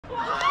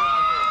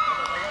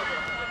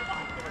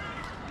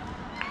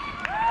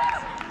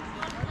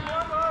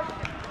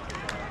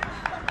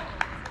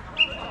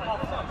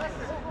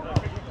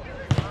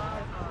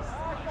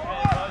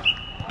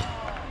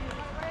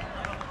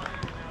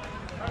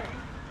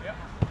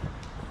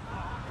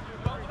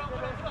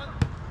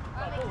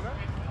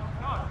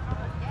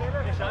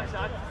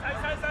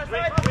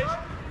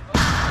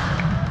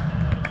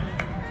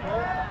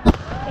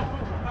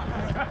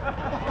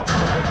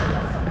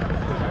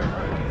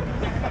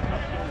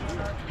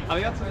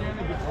think that's the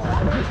only good one.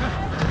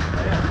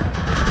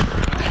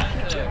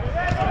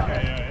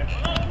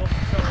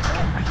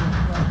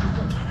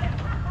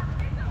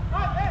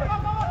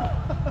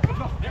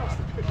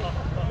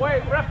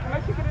 Wait, ref, can I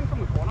kick it in from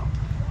the corner?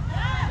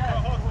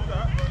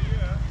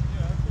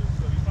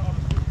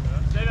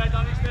 Stay there,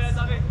 Danny, stay there,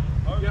 Danny.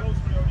 Yeah.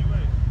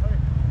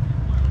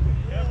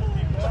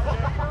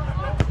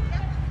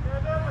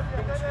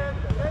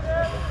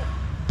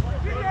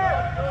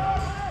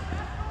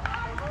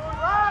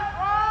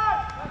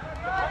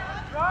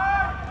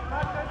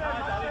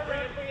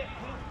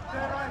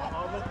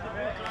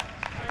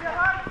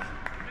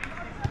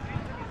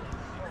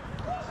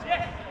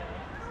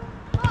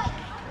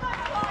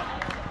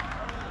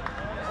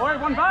 Oi,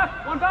 one back,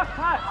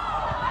 Pat.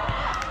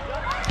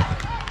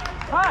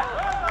 Pat.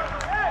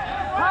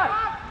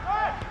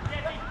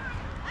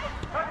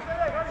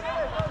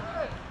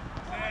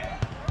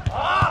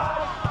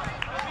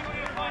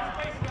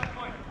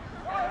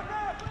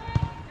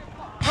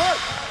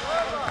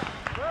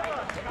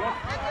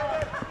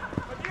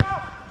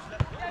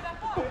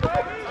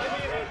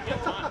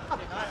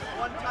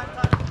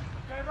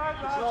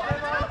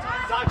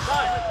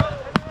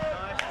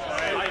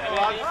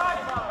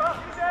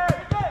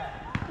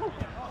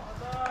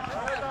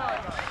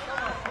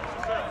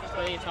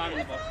 Time in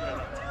the box.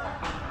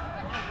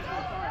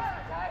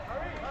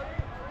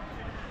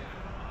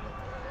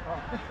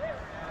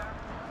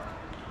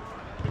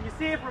 Can you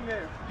see it from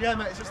here? Yeah,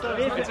 mate, it's just there.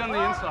 It's on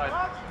the inside.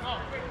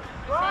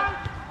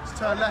 Just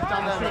turn left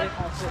down there, mate.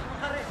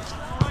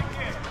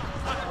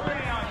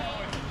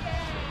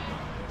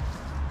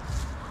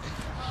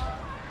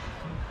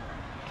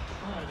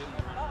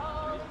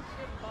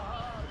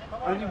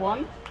 Only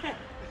one?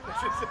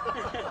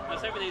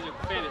 Let's hope these are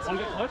fairness. One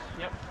get close?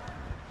 Yep.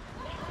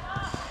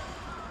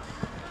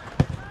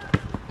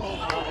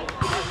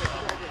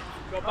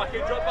 Drop back in,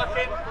 drop back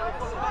in.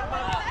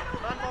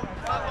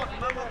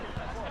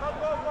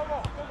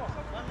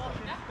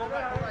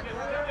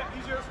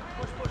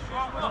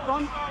 Knock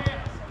on.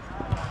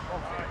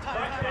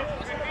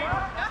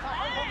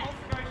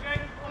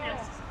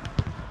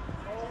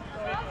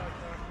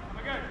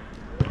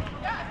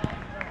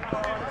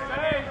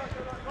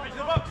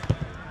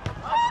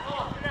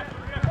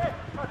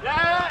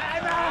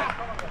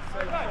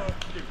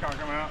 Keep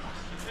coming out.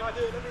 Let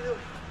me do it.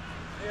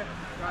 Yeah.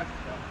 Right.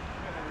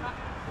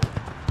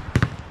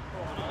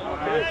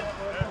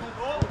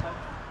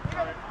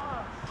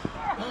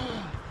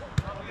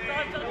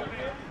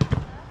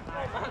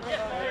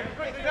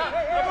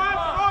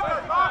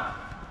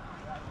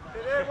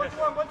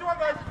 One to one,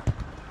 guys.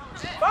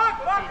 Back,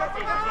 that's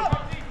it now.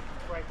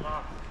 Great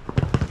pass.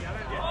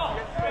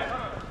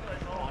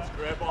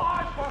 Great ball.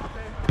 Time.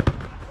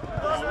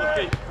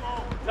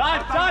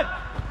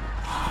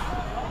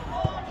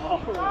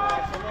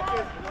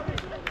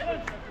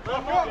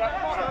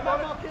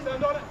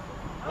 Stand on it.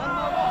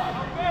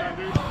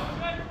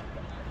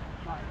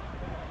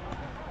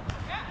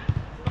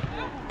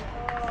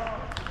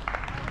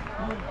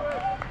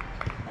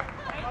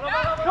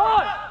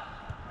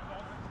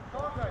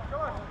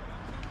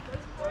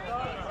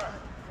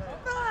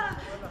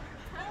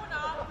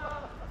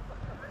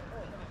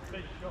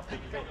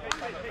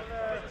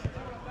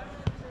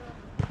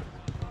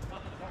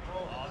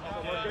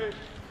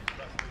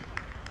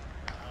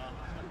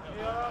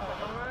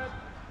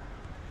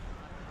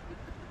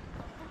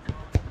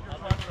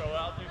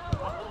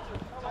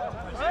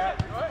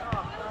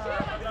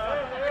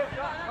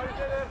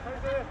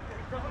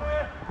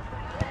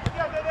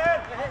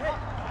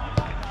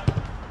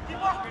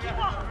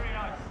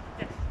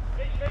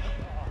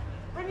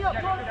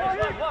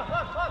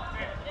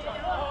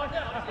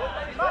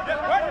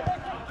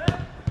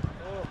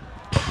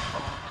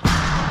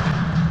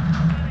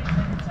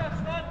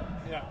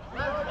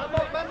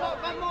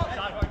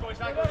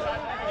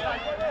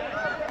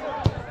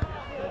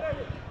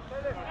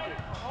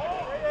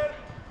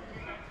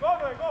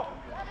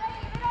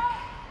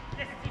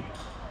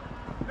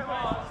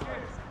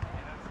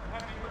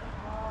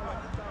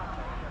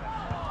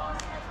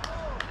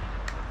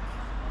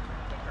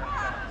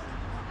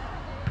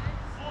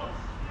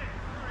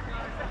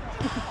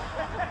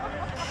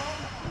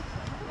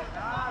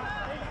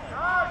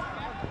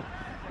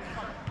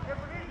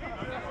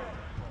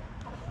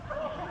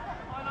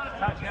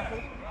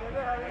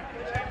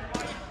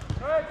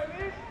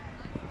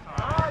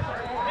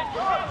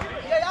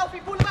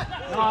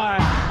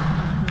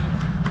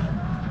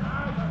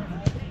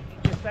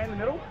 Stay in the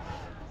middle.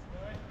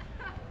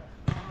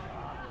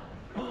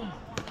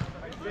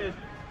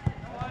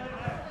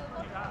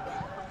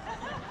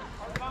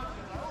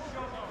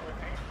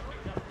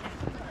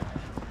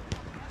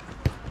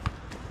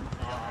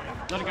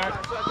 Let it go.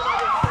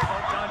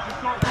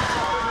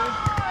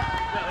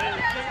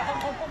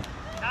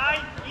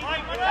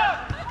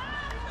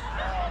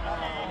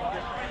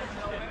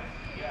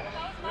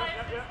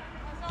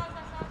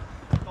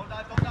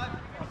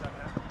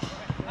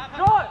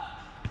 Good!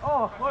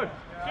 Oh, close.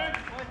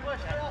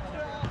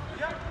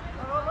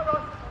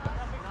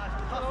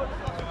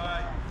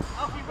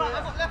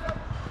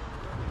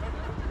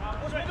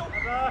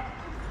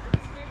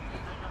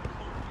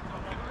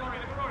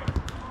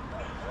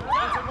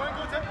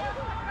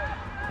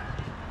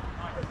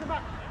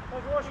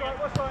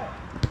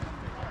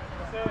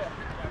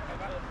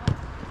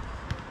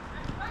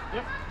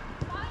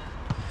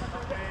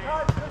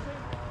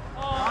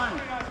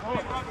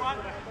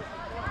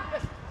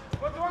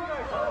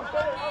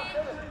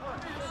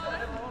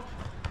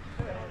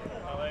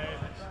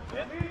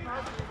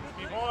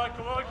 Keep on,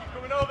 come on, keep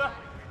coming over.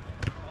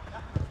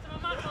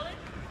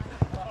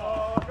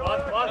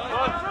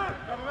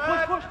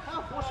 Push.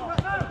 What's the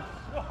matter now?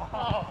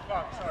 Oh,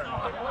 fuck, sorry.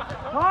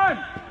 Time.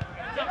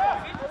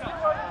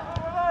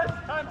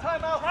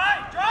 Time out.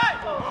 Drive!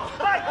 Oh,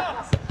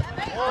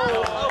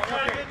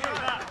 okay.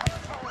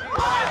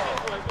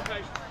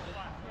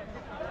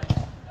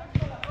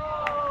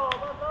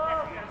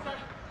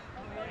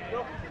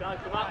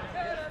 Come up.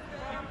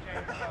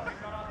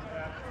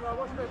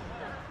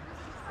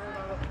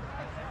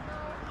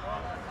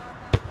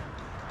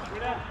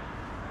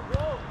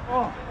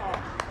 Oh.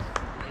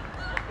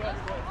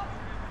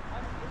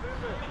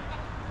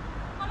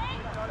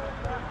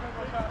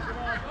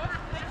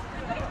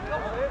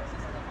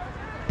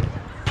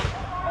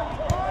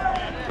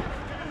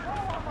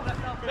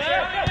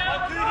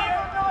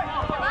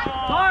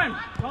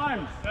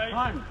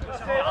 Time.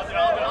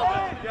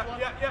 Yeah.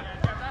 Yep.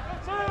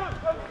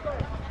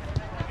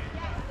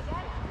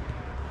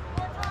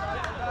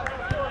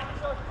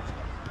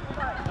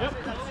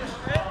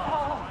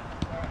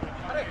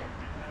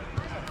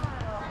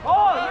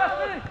 Oh, yes,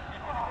 finish.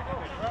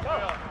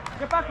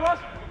 Get back, Ross.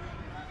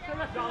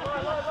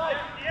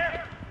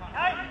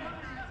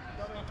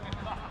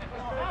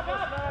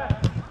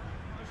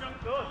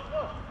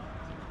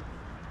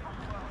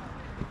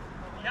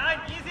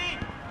 Easy.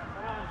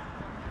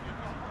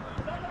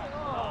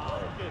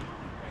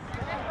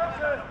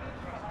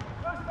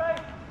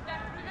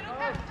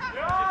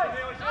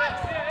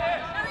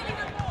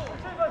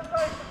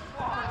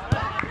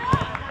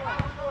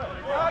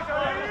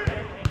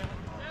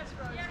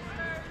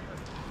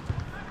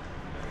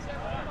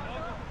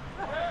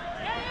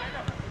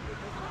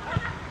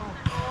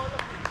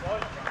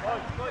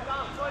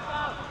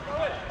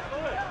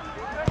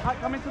 Right,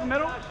 come into the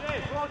middle.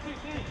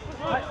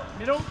 Right,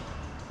 middle.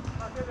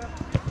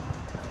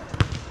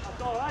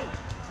 That's all right.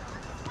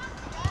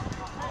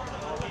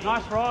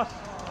 Nice, Ross.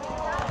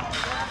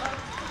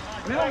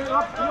 Middle, you're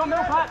up. You're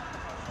middle, Pat.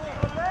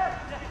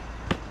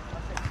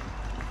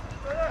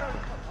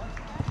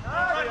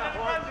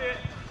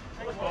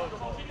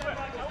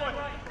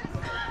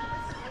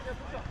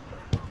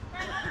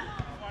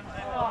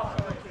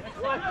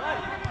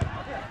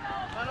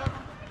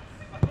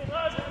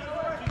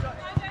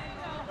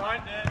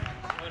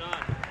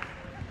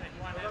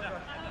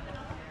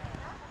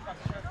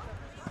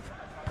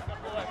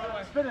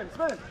 Spin him.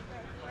 That's it.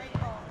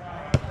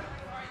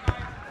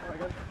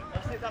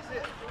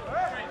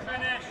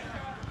 Finish.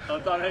 Well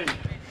done, Ian.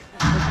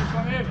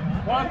 Come in.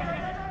 One.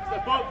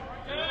 Step up.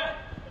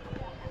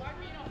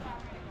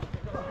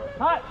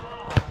 Pat.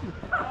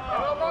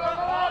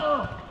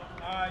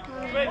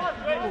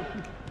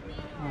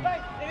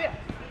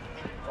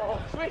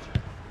 Switch.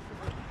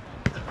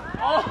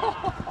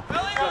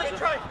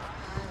 Try.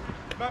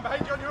 Man,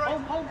 behind you on your right.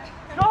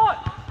 Shot.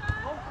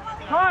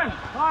 Time.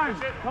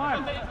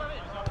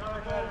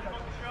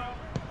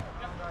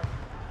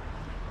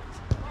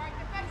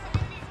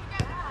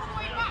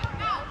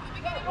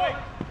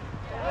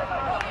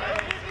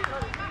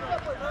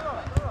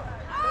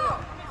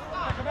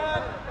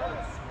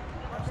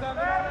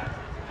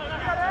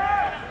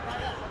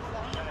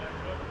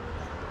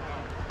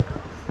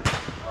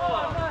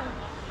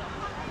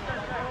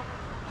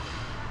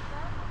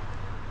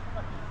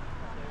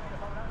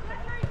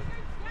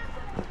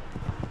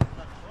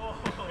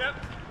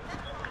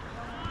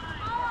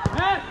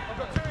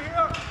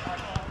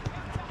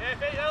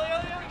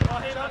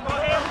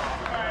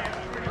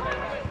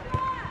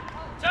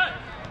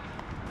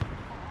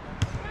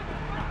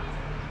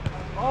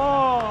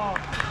 Oh,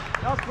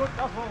 that's good.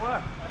 That's what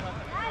worked.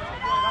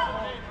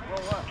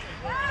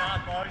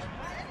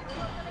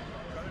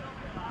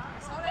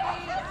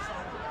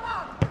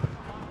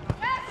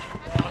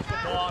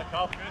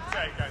 Good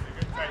take, guys.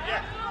 Good take.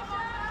 Yeah.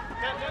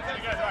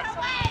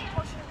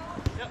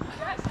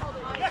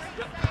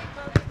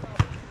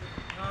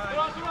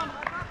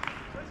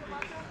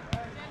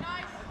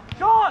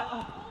 Shot.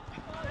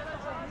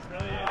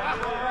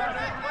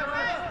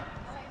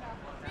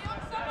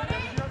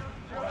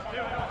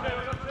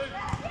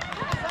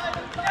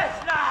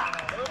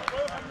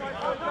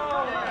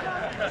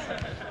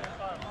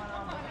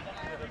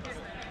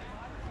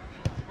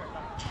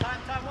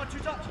 Time, 1, 2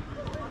 touch.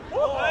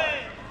 Oh,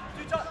 hey.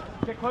 2 touch.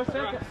 Get close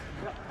there.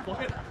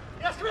 Block it.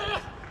 Yes, come here,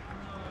 yes.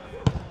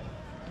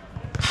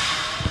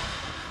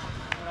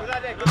 Good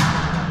idea, good.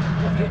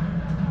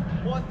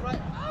 One,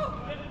 right.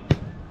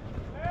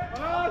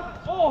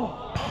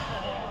 Oh.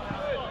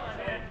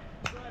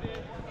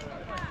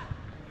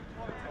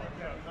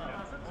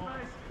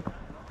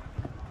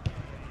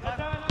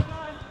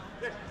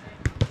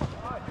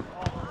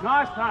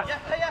 Nice pass.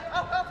 Yeah.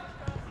 Up.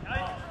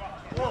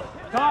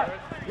 Cut.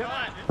 Yep.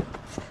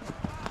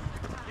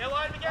 Yeah,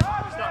 line again.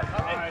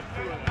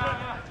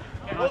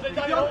 Hold it,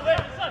 Danny, hold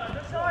it.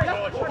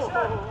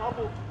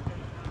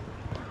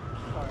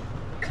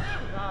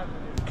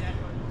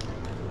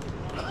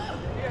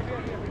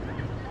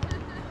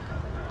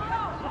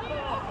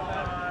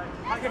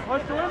 get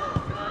close to him.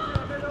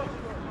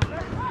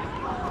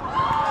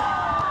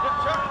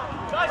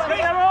 Nice, Get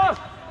that off.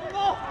 One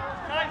more.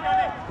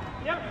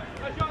 Yep.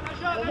 Nice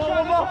shot.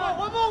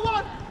 One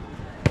more.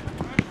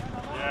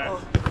 Yes.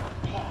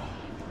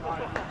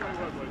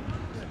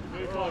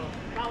 Move on.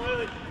 Not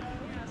really.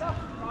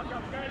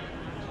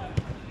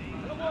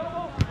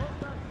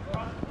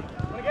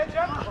 Wanna get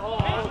jump?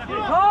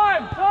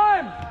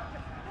 Time.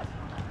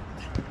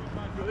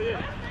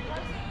 Brilliant.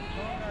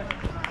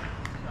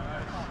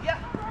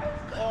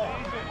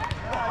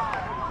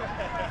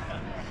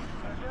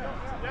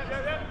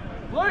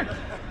 Luke.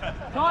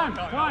 Time.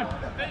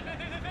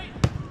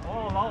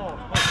 Oh, low.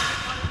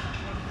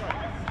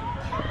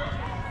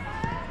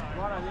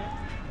 Right on you.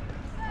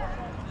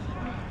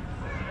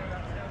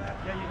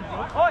 Yeah, you can do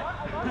it. Oi!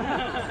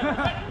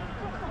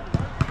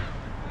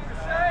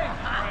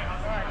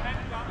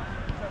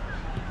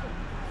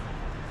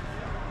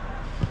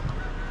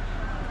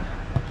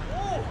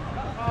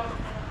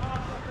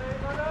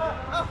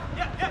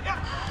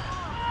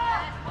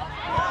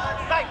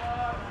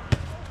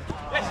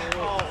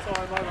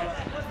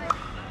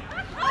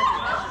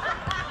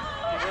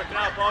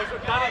 Boys,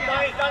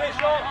 done it,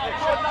 short.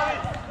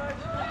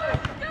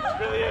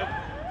 Brilliant.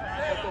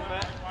 Well done,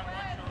 mate.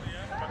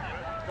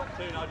 Drop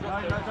two now, drop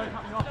two. No, don't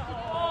cut me off.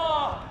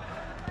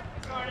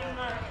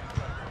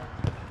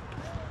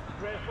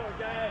 Great foot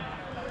again.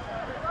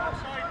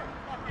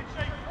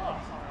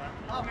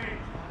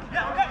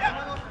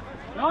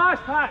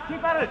 Nice, Pat.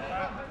 Keep at it.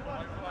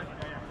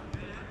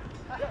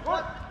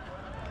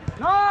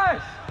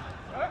 Nice.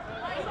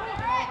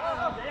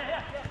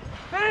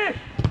 Finish.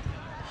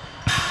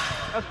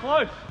 That's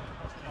close.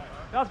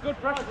 That was good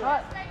pressure,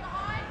 Pat.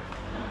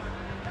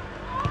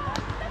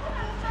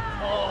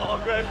 Oh,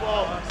 great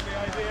ball. That's the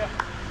idea.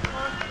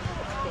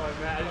 Sorry,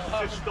 mate. I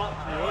just stopped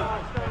you.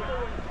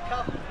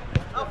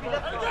 Up your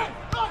left.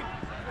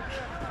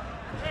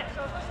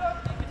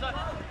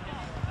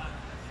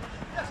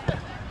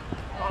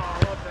 Oh,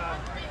 well done.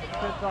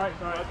 Sorry.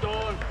 Well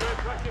done. Great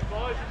pressure,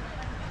 boys.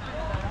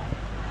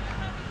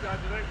 Guys,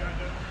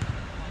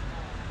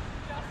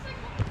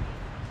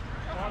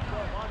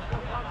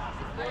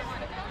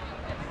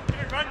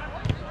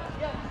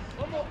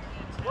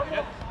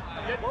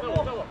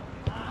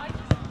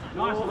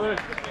 Nice, Luke.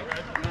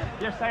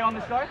 Yeah, stay on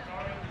this guy.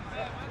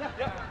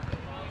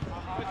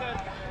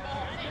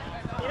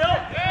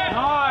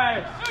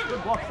 Nice.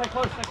 Good block. Stay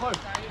close.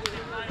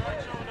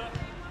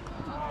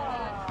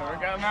 There we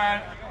go, man.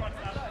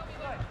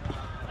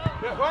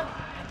 Yeah, Juan.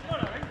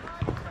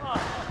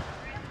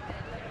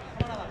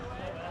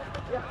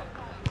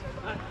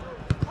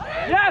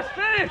 Yes,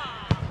 finish.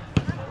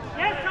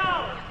 Yes,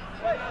 Carl.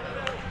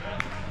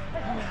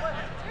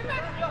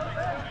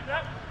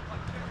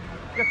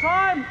 Good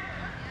time.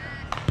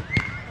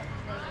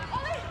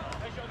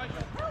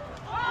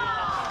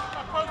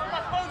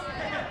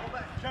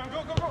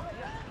 Go.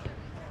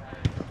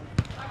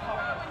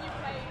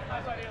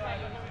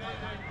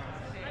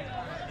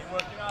 Keep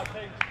working out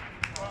things.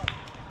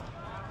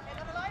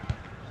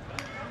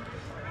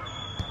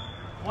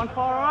 One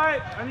far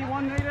right. Only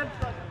one needed.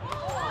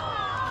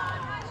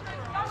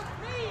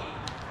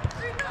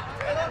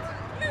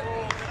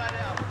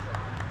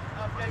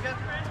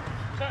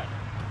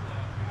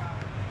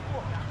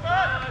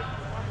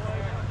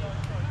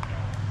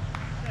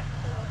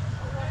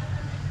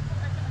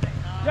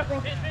 Yep.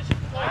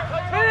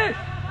 Finish.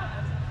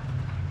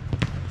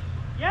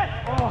 Yes.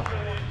 Oh.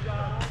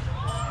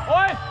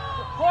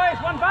 Boys,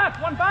 one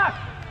back.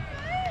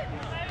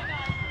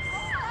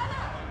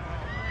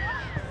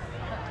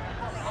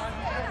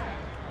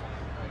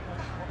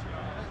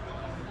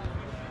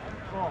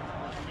 Oh.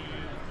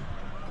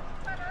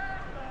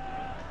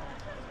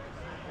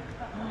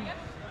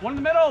 One in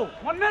the middle.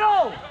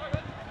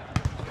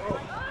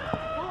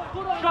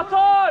 Shot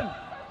on.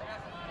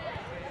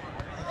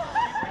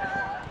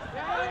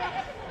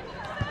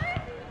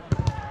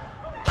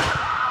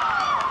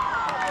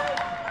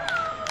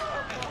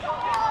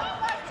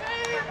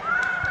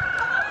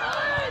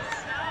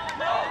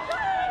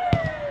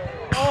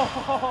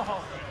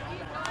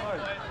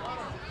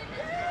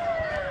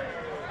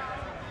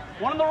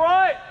 One on the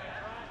right.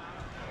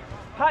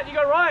 Pat, you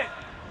go right.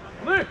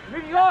 Luke,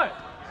 move you go.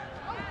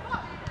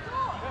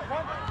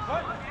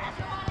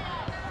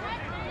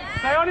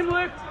 Stay on him,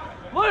 Luke.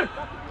 Luke!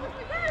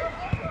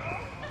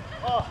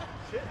 Oh,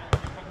 shit.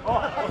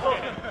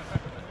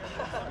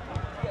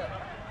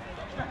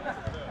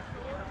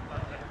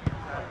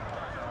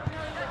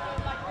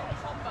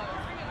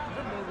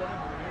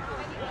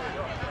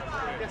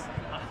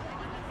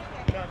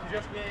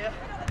 Just me, yeah.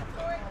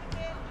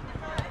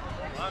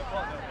 Time.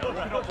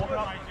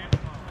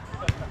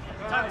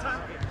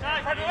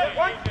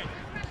 One.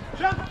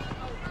 Jump.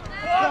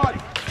 One.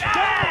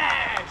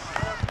 Yes!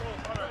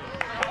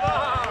 Come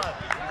on.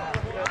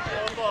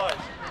 Good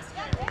boys.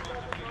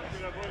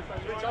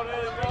 Switch on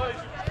early, boys.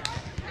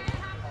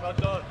 Well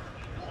done.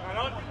 Hang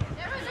on.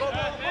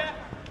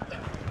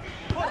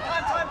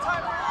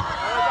 Time.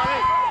 All right,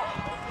 Danny.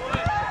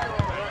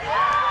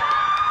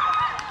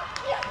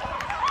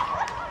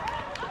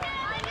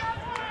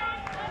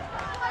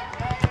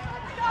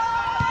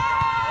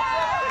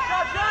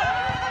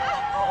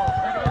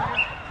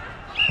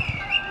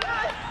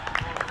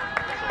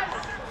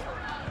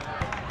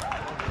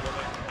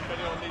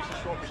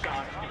 just go for a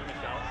shout. Just give him a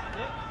shout.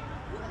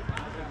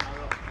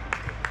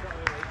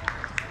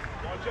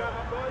 Roger,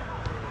 boy.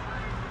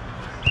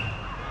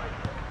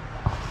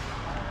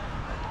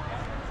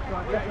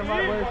 Left and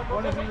right, boys.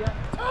 One of you, yeah.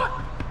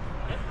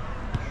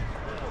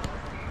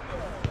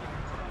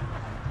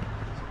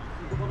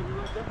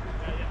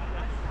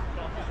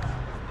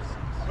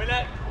 Win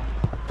it.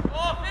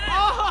 Oh,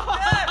 finish!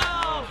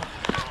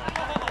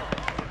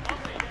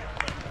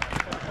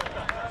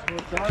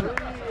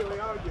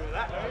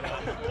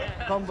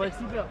 Come on, boys.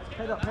 Keep it up.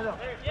 Head up, head up.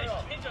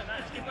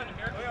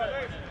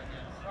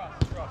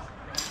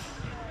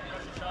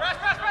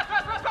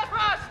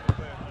 Press!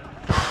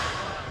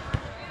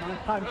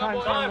 Time. Time.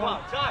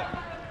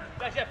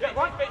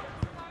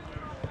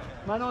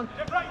 Man on.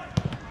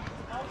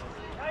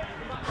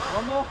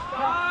 One more.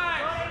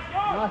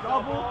 Nice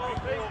elbow.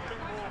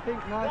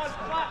 Pink, nice.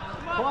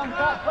 Come on,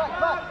 back.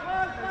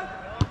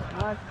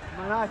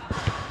 Nice.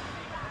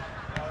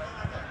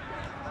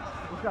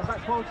 What's that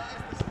back post?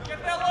 Get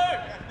there,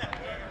 Luke!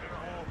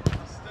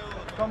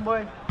 Come,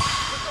 boy.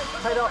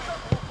 Head up.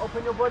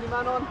 Open your body,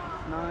 man on.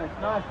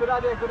 Nice. Good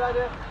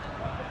idea.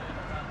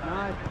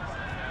 Nice.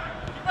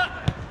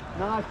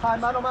 Time,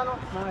 man on.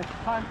 Nice.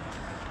 Time.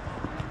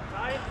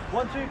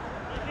 1, 2.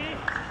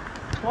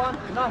 One.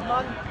 Nice,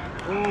 man.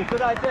 Oh,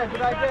 good idea.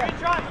 Good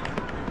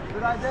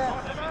idea.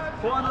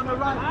 One on the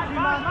right. 2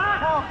 man.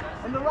 Half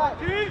on the right.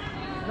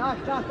 Nice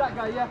chance, that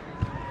guy, yeah.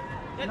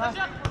 Nice.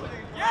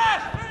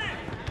 Yes!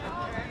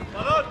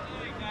 Well done.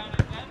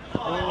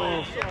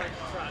 Oh.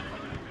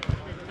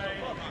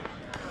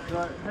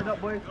 Right, head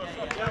up, boys.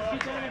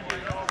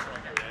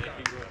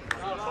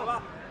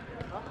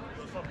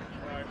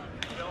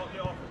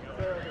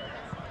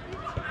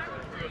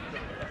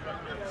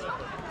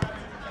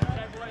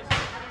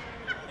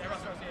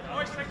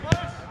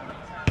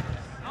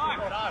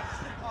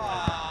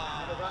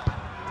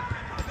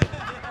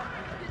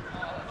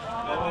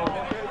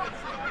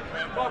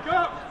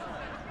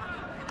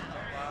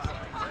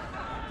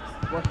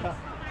 Watch out.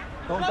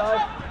 Don't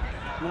dive.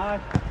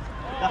 Nice.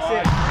 That's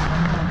it.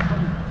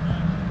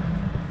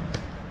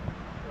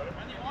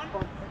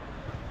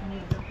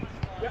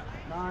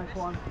 Nice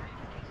one.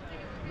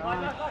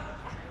 Nice.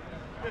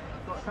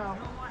 Got Cal.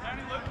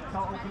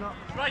 Cal, open up.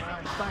 Right.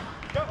 Bang.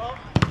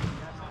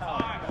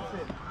 That's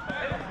it.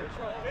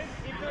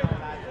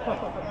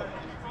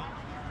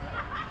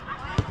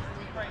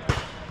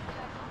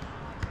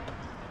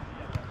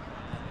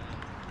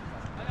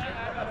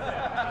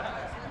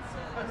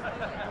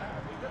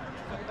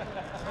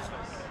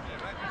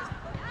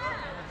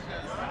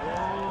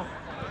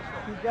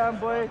 Keep going,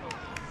 boys.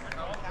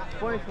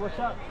 Boys, what's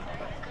up?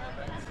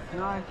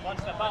 Nice. One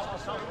step out.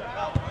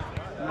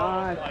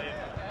 Nice.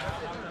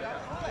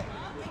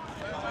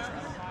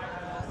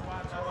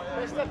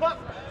 Step up.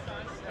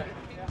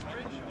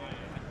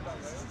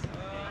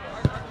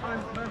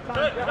 Time.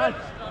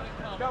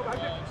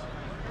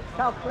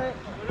 Cal, click.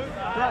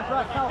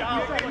 Right, Cal.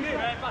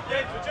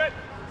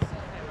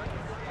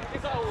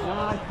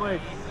 Nice,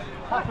 boys.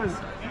 Happens.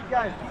 Keep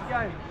going.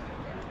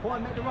 Juan,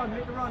 make the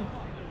run.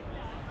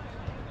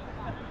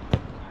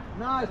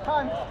 Nice,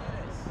 time.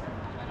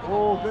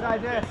 Oh, good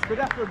idea. Good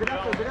effort.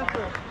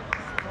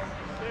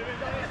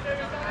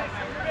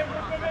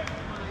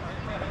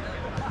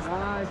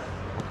 Nice.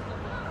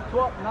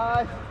 Swap,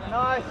 nice.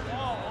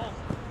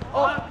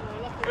 Oh.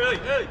 Early.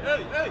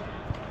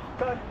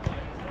 Turn.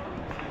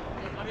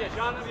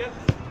 Sean,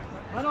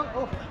 Man on.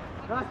 Oh,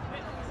 nice.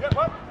 Yep,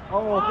 what?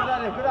 Oh, good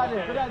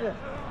idea.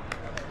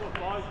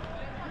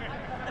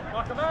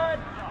 Mark a man.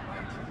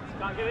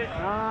 Can't get it.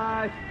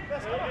 Nice.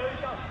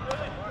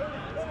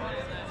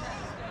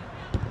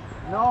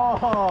 No,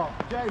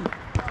 James.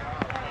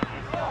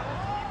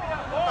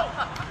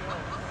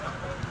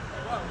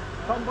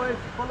 Come, boys.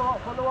 Follow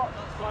up.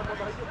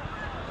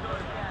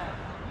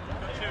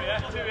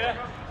 Two, yeah.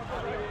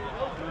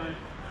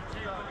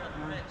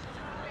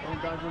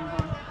 Don't dive in,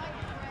 man.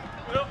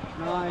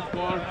 Nice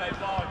one.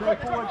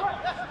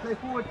 Play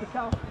forward to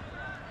Cal.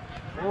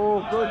 Oh,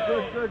 good.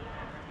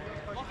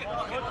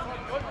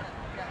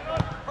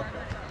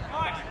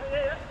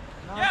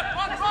 Yeah,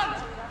 run!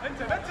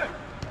 Enter.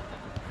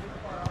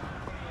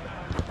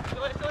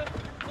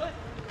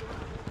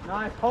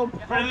 Nice, home.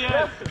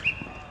 Brilliant.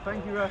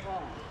 Thank you, ref.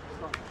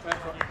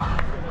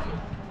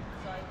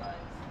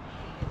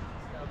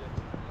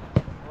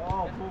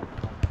 Oh, cool.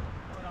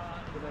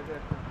 Good idea.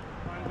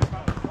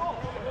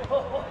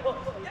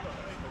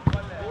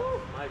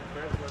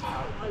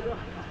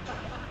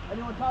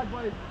 Anyone tired,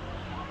 boys?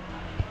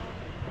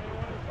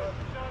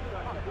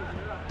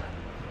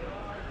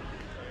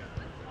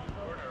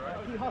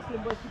 Keep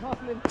hustling, boys.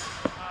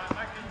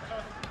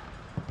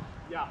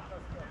 Yeah.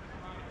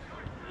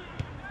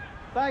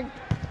 Bang!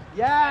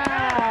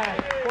 Yeah!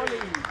 Quality!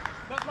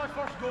 That's my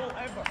first goal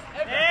ever.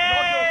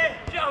 Hey!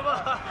 Jumbo!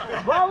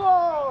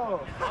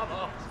 Bravo!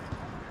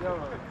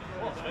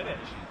 What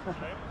finish?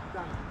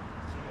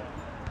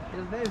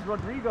 His name's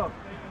Rodrigo.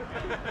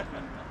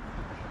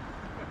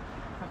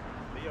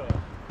 Leo.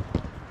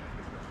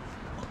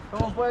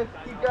 Come on, boys.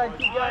 Keep going.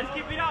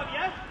 Keep it up,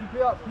 yes? Keep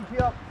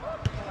it up.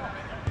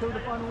 till the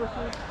final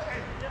whistle.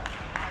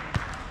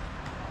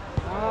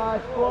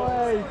 Nice,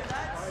 boys.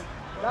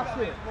 That's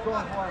it. Go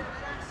on, Juan.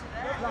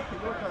 Slap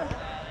it, your turn.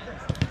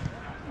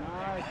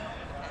 Nice.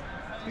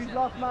 Who's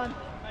last man?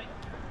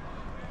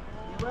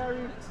 Where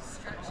is?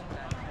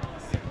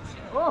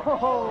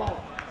 Oh!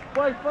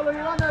 Boys, follow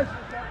your runners.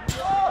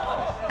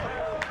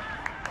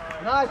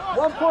 Nice.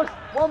 One push.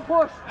 One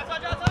push.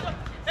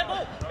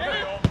 Tempo!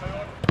 Hey,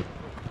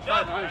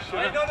 no, slow.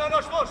 Yeah, go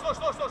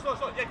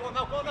on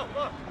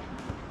now.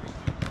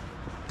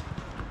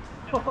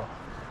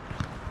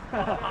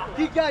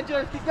 Keep going,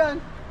 James, keep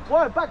going.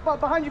 Whoa, back,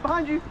 behind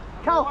you.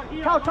 Cal,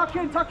 tuck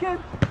in. Come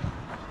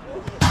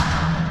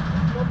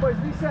on, boys,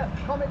 reset.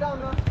 Calm it down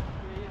now.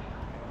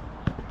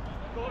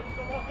 Go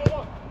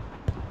on.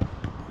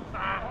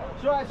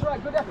 It's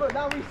alright, good effort.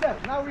 Now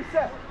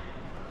reset.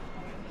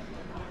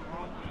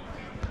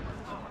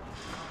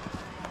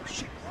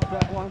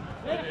 That one.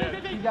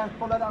 Keep going,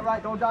 follow that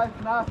right, don't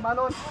dive. Nice, man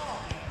on.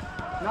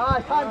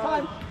 Nice,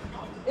 time.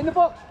 In the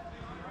box.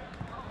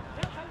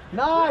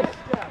 Nice.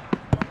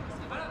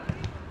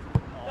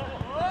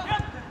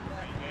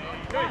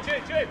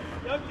 Jim.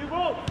 You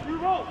roll.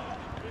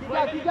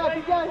 Keep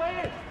going.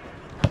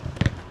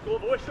 Go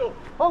the whistle.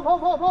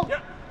 Hold.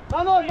 Yep.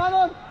 Man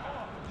on.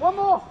 One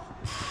more.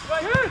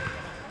 Right.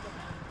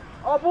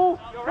 Oh, ball.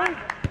 You're right.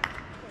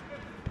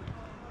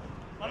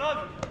 Man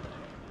on.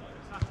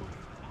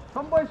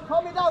 Come boys,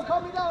 calm me down.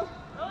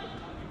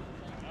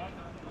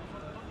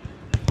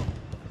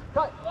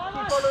 Cut.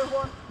 Keep following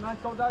one. Nice,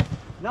 don't dive.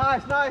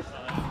 Nice.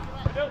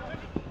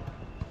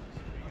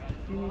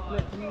 Teeny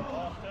flip.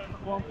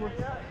 One push.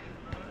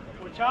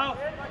 Watch out.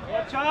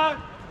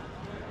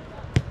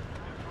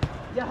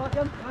 Yeah,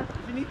 Hakan. Nice,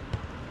 Teeny.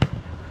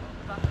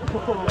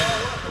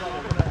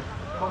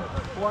 Come,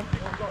 one.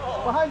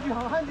 Behind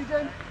you,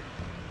 James.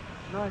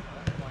 Nice.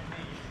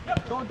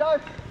 Don't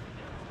dive.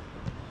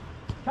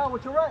 Cal,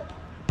 what's your right?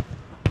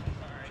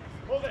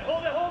 Hold it.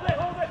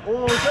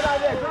 Oh, good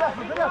idea, good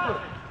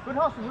effort. Good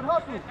hustle.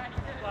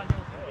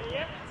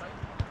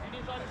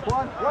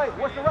 Juan, right,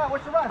 what's the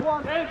right,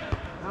 Juan?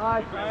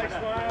 Nice,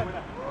 man.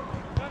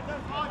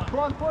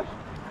 Juan, push.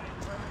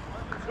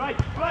 Right.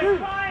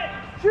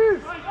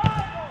 Shoot.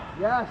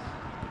 Yes.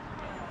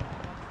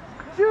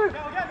 Shoot.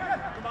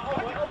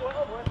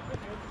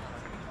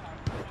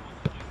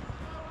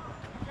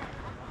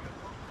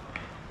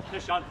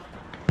 This Sean.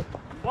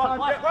 One.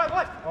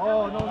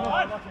 Oh, no.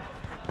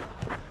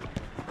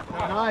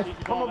 Nice.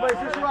 Come on, boys,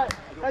 this is right.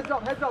 Heads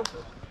up.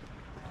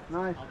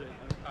 Nice.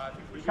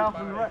 Cal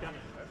from the right.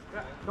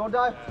 Don't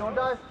dive.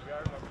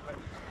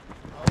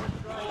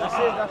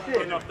 That's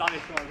it. Enough, Danny.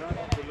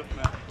 Good luck,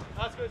 mate.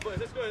 That's good, boys.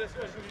 Let's go.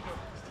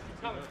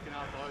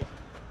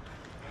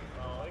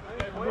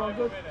 Everyone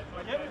good?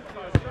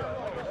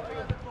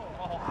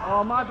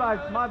 Oh, my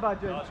bad,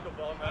 James. That's good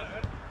ball, mate.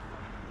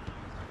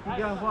 Keep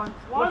going, Juan.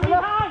 One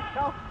behind!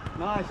 Cal.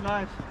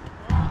 Nice.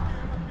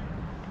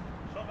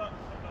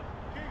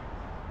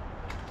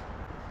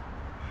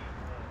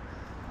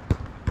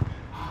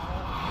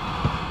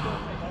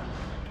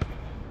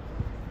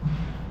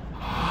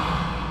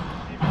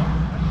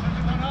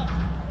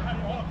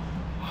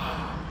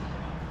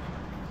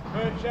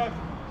 Good, Chef.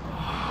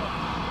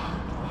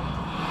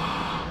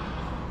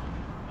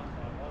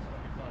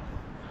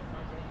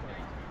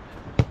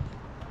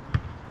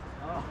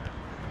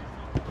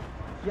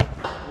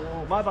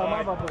 Oh, my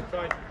bad, boy.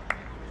 Right.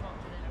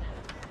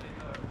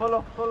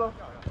 Follow.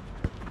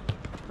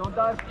 Don't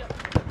dive.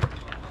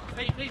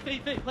 Feet, play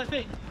feet. Boys,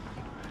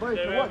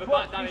 Stay away from the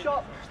watch, back, Danny. be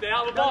sharp. Stay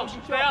out of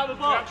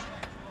the box.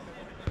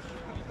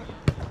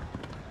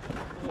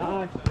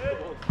 Nice.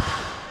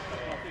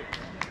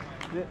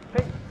 Yeah,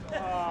 pick.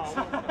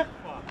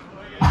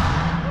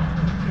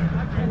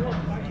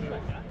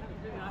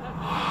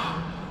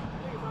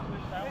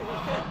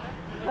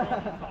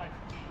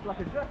 Like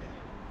a dress.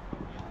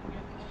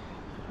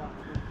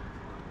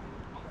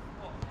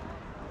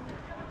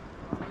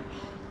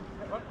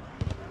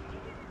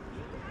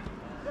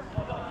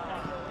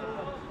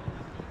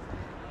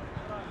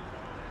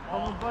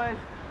 Come on, boys.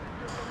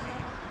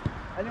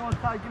 Anyone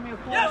tired, give me a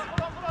call. Yes!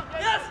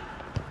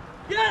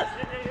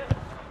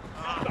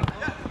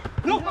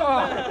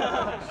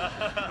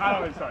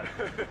 Oh, sorry.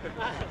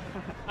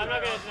 I'm not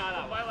going to deny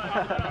that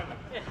one.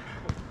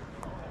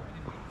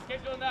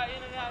 Keep doing that,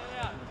 in and out.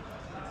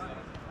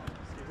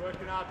 Keep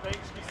working hard,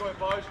 Pinks. Keep going,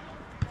 boys.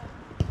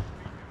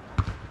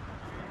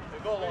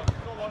 Go long if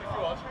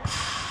you want.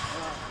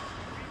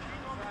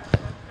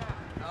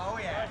 Oh.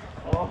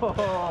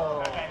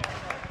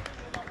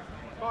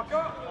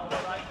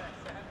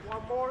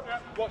 One more.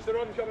 Watch the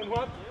run coming,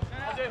 Juan.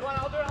 I'll do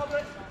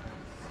it.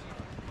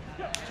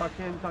 Tuck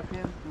in,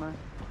 man.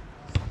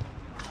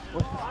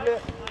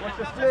 What's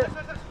the split?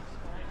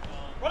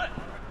 Run it.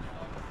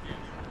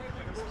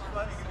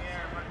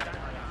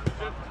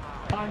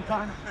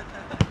 Time.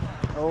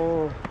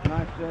 Oh,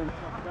 nice, James.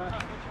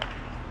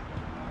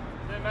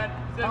 Sit, man.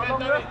 How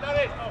long left?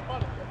 Danny.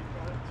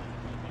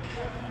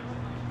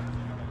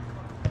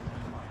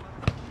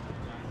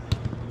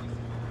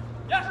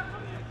 Yes!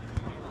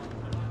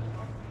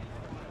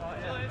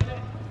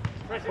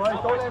 Boys,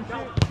 don't let him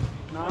shoot.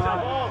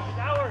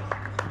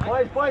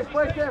 Nice.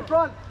 Boys, get in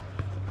front.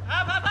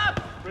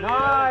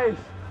 Nice.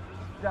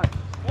 Yeah,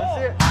 that's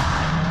it.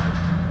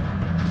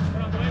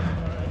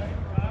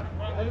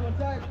 Anyone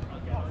time?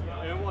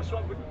 What's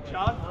wrong with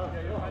Chad?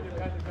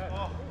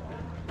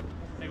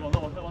 Take one.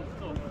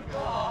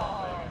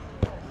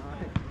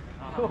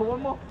 Oh,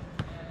 one more.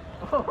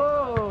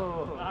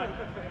 Oh.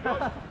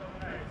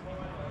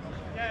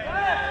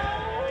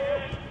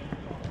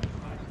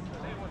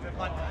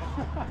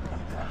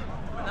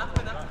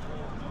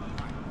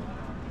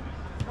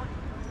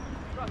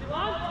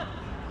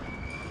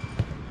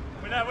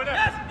 Winner.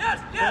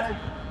 Yes.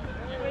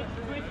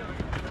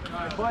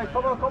 Boys,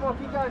 come on,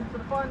 keep going to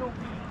the final.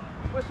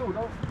 Whistle,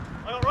 don't.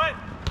 I got right.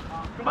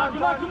 Come on.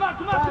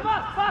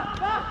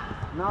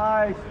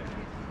 Nice.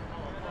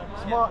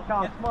 Smart,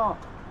 Cal, smart.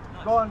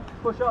 Go on,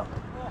 push up.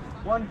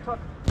 One tuck.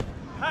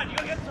 Han, you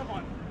gotta get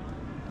someone.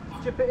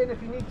 Chip it in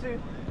if you need to.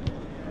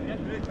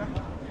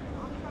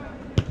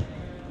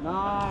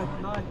 Nice.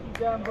 Keep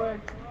going, boys.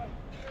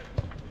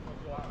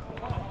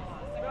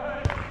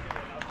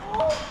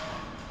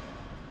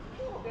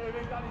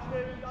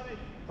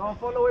 Go on,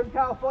 follow him,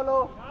 Cal,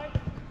 follow.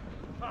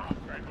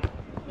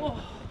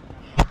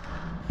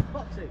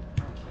 Boxing.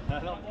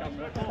 Not the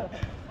camera.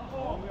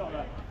 We got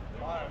that.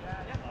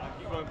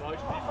 Keep going, boys.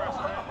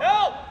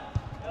 Help!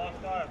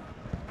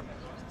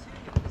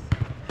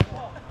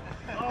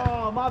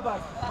 Oh, my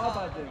bad,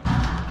 dude.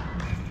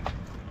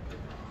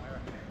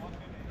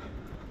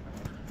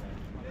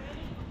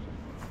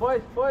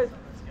 Boys.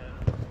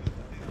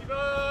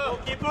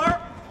 Keeper.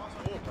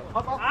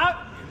 Up. Out.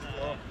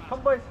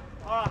 Come, boys.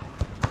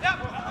 Yep.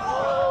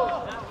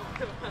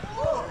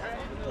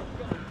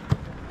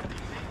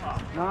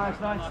 Nice.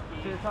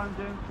 Take your time,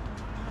 Jim.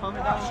 Calm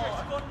it down.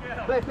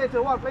 Play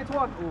to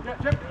one. Ooh.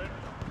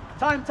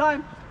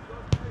 Time.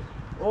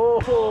 Oh,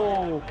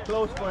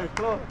 close, boy,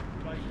 close.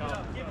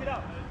 Keep it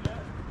up.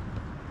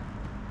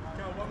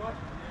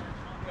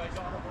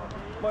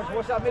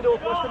 Watch that middle.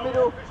 Watch the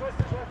middle.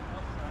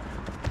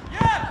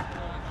 Yeah.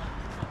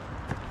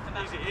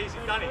 Easy.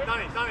 Danny.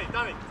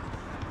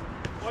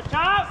 Watch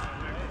out.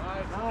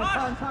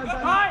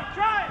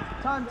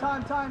 Time. Try.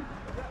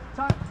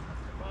 Time.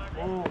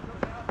 Oh.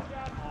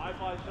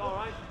 It's all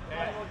right.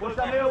 Watch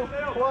that middle.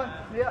 Go on.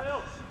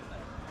 Yeah.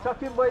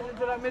 Tuck in, boys,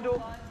 into that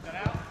middle.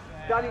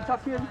 Danny,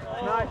 tuck in.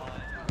 Nice.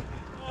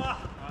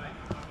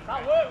 That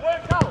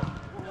worked out.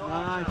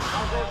 Nice.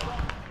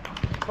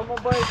 Come on,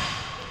 boys.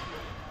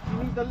 You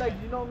need the legs.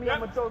 You know me,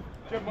 I'm a dog.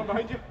 Jim, one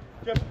behind you.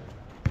 Jim.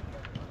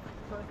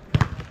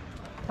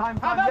 Time.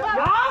 Get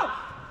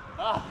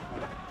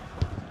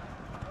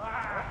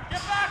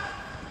back.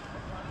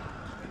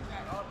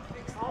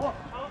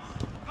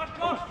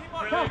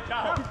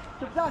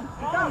 Sit down.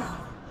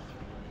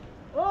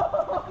 Oh,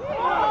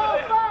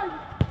 bang!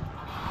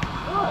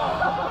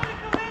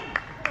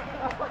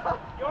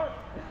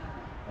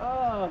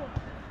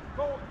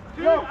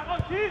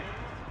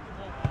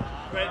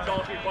 Great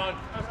talking, Juan.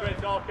 That's great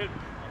talking.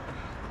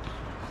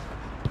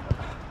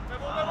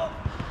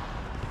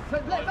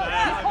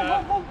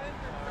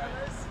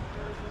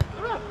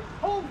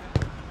 Home.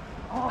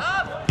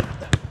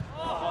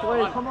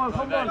 Wait, come on.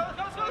 Talk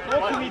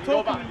to me.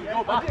 Go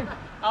back.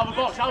 Out of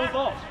the box.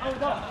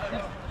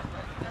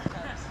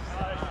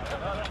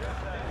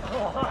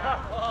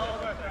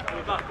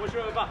 Push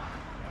your back.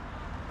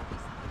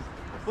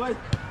 Wait.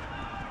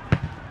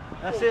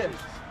 That's it.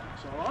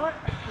 It's alright.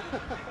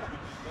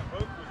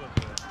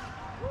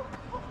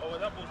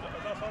 That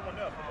someone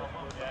else.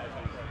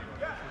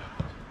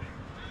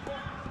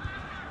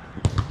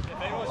 If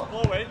anyone's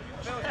blowing,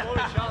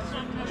 chance.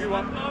 Do you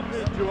want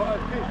a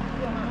kick?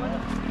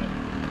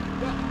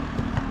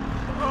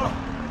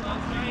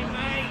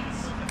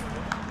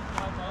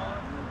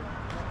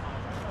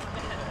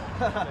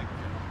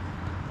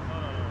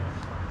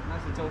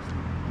 Nice and toasty.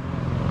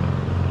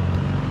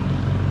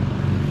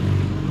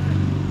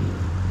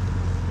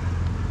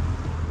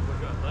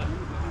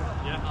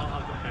 Yeah, I'll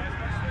go.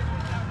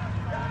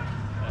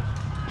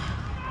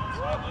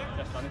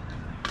 Yes, Danny.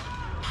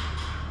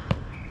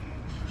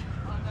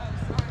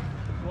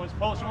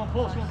 Someone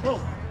pull.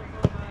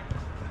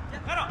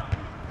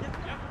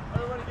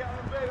 Everybody get on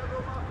the bed.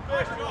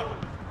 First shot.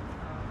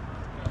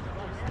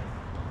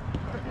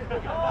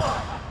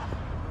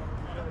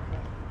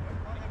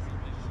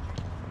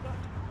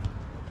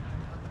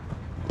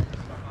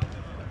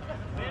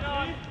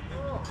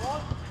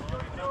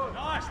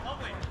 Nice,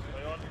 lovely.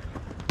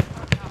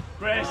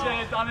 Great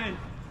save, Danny.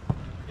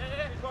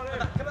 Nice.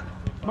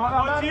 Come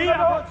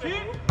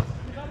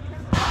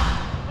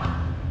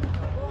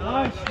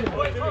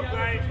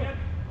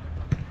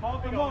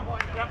on.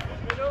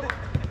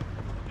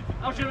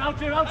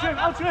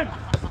 Out to him.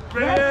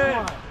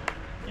 Brilliant.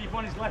 Keep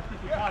on his left if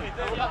you can.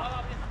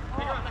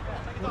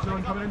 What's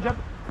on coming in, Jim?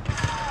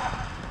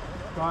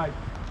 Right.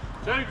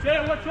 Two.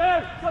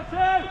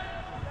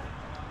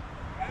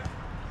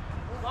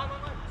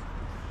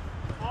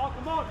 Oh,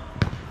 come on.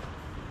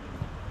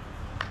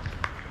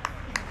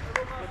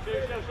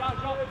 Shot.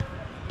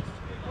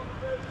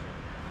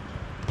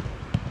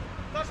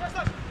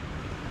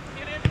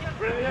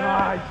 Brilliant.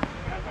 Nice.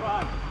 That's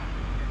right.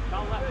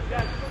 Down left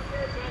again.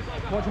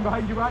 Watching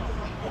behind you, Max.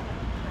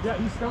 Yeah,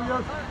 he's still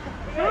yours.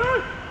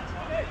 Good.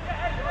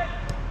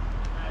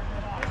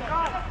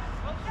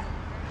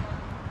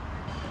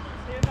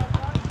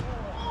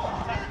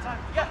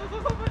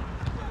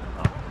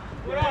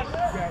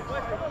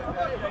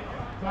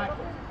 Back.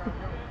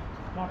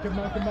 Mark him,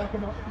 mark him, mark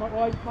him. Mark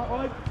wide, mark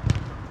wide.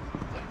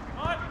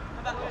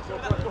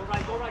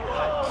 Go right.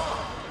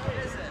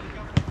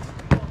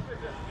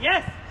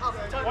 Yes!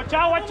 Watch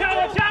out, watch out,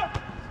 watch out!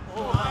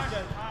 Go.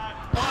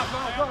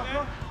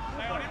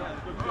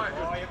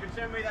 You can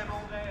send me them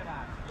all day,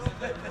 man.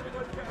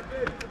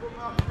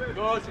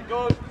 Goes, it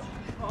goes.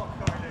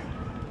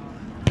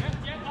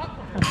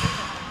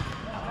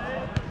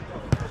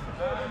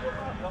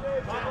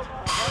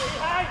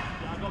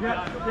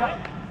 Yeah.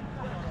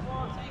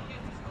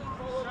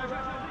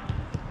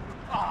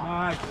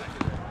 Nice.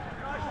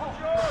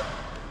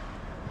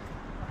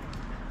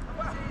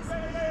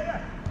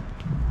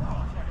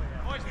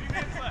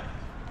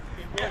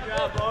 Good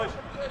job, boys.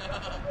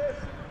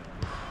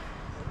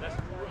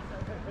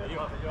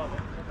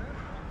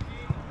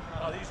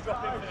 Oh, these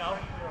drop in for now.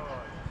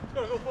 It's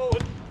got to go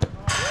forward.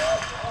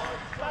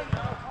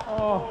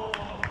 Oh.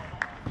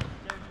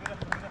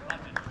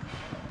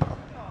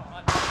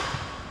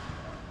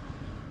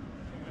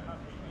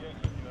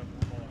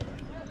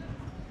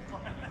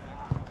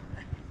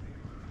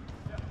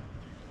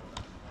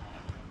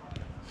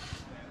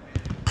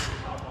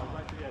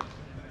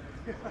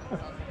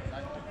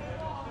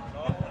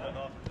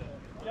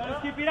 Yeah,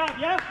 let's keep it up,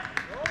 yeah?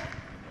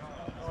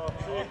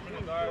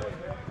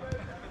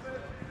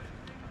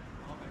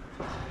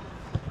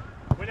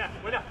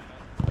 Winner.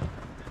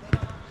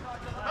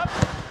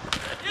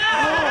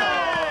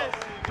 Yes!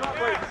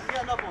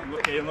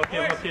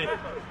 Unlucky.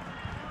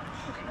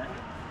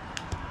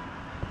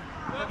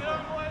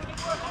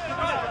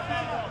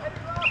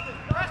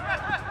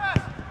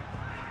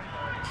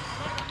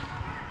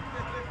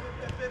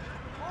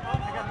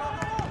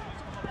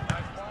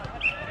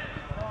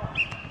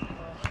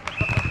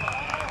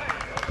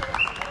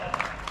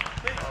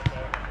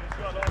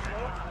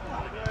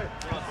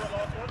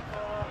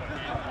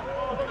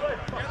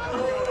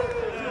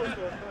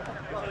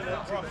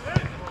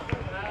 Right.